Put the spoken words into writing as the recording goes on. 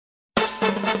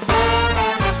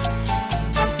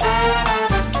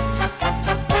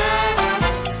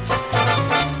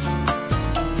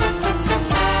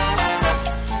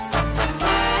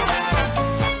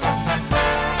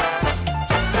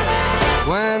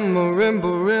When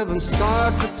marimba rhythms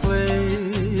start to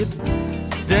play,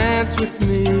 dance with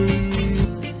me,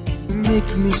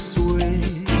 make me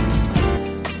sway.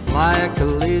 Like a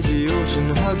lazy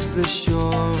ocean hugs the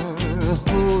shore,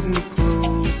 hold me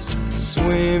close,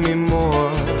 sway me more.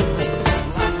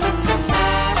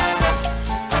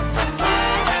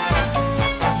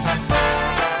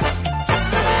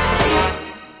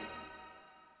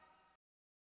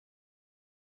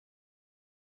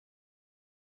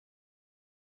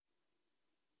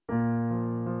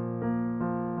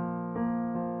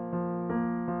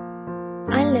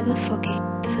 I'll never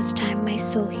forget the first time I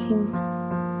saw him.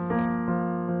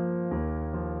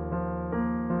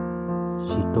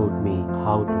 She taught me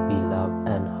how to be loved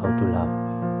and how to love.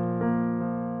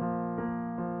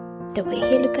 The way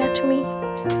he looked at me,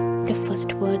 the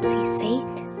first words he said.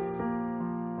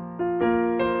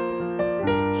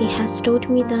 He has taught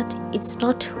me that it's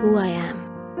not who I am,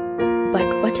 but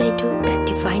what I do that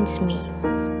defines me.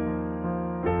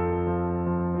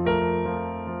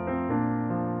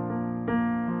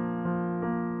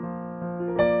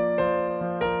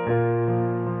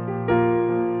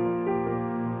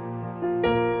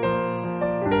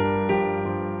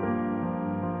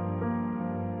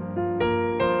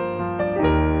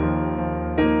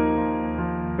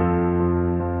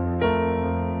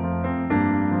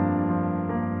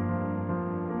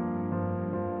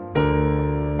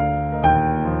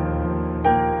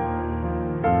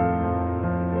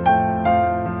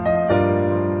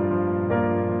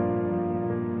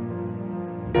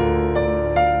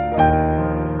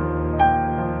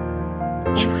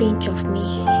 Every inch of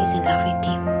me is in love with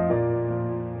him,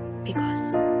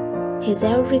 because he's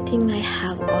everything I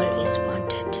have always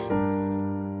wanted.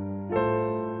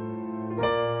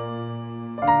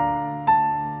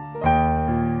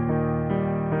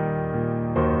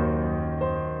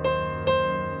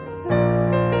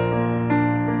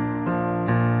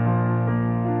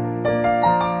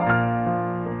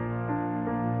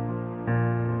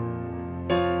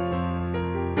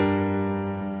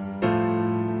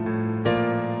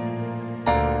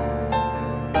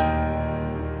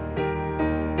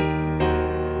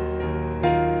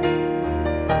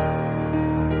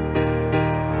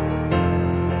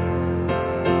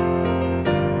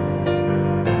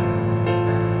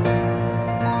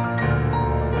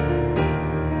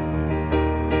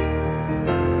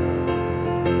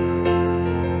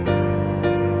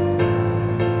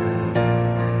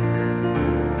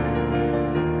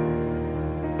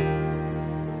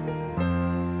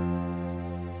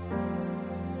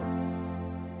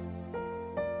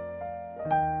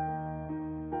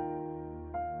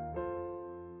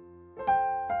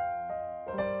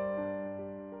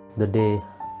 The day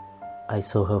I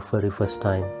saw her for the first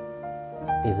time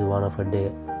is one of a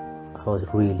day I was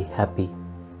really happy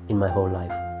in my whole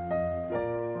life.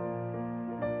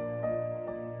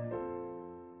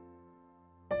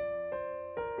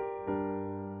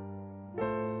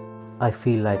 I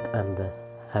feel like I'm the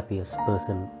happiest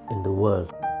person in the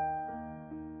world.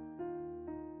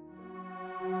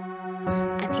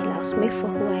 And he loves me for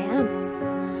who I am,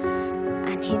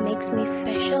 and he makes me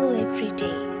special every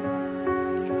day.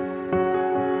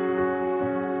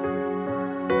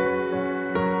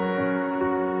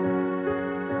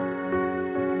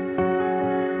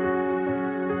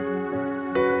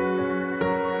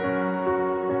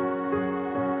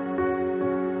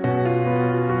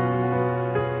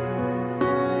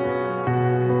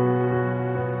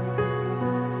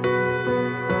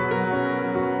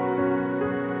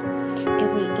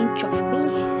 Every inch of me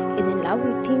is in love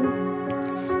with him,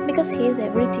 because he is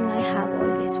everything I have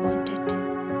always wanted.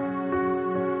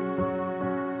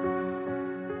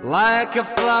 Like a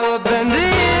flower bending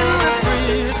in the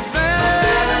breeze,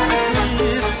 bend with me,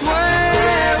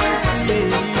 sway with me.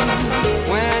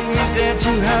 When we dance,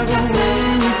 you have a way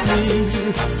with me.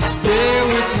 Stay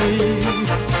with me,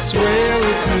 sway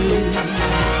with me.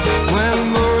 When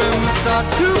marimbas start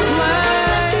to play,